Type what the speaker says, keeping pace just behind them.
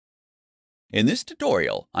In this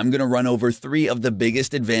tutorial, I'm going to run over 3 of the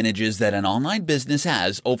biggest advantages that an online business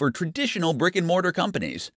has over traditional brick-and-mortar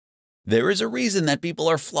companies. There is a reason that people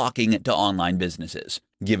are flocking to online businesses,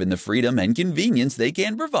 given the freedom and convenience they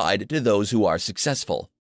can provide to those who are successful.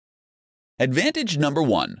 Advantage number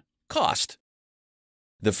 1. Cost.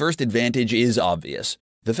 The first advantage is obvious.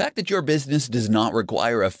 The fact that your business does not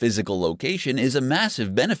require a physical location is a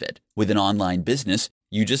massive benefit. With an online business,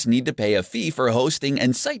 you just need to pay a fee for hosting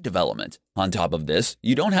and site development. On top of this,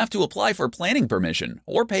 you don't have to apply for planning permission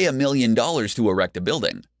or pay $1 million to erect a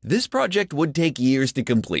building. This project would take years to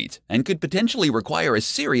complete and could potentially require a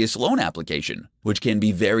serious loan application, which can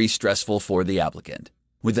be very stressful for the applicant.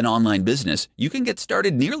 With an online business, you can get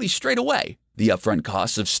started nearly straight away. The upfront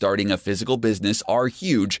costs of starting a physical business are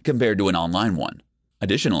huge compared to an online one.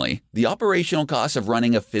 Additionally, the operational costs of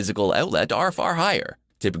running a physical outlet are far higher,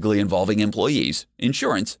 typically involving employees,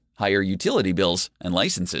 insurance, higher utility bills, and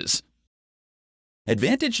licenses.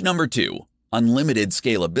 Advantage number 2. Unlimited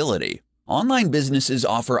scalability. Online businesses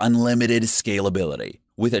offer unlimited scalability.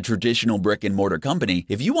 With a traditional brick-and-mortar company,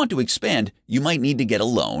 if you want to expand, you might need to get a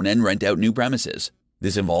loan and rent out new premises.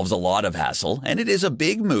 This involves a lot of hassle, and it is a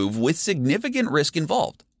big move with significant risk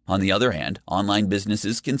involved. On the other hand, online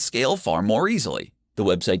businesses can scale far more easily. The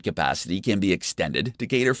website capacity can be extended to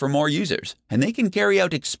cater for more users, and they can carry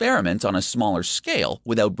out experiments on a smaller scale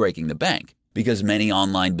without breaking the bank. Because many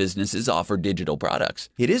online businesses offer digital products,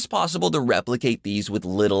 it is possible to replicate these with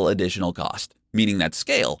little additional cost, meaning that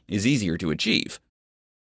scale is easier to achieve.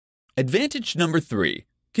 Advantage number 3.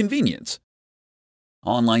 Convenience.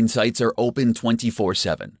 Online sites are open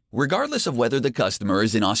 24/7. Regardless of whether the customer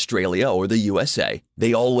is in Australia or the USA,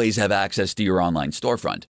 they always have access to your online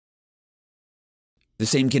storefront. The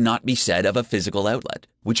same cannot be said of a physical outlet,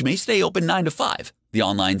 which may stay open 9 to 5. The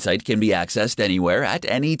online site can be accessed anywhere at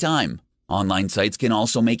any time. Online sites can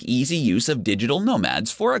also make easy use of digital nomads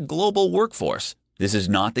for a global workforce. This is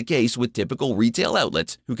not the case with typical retail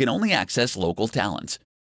outlets who can only access local talents.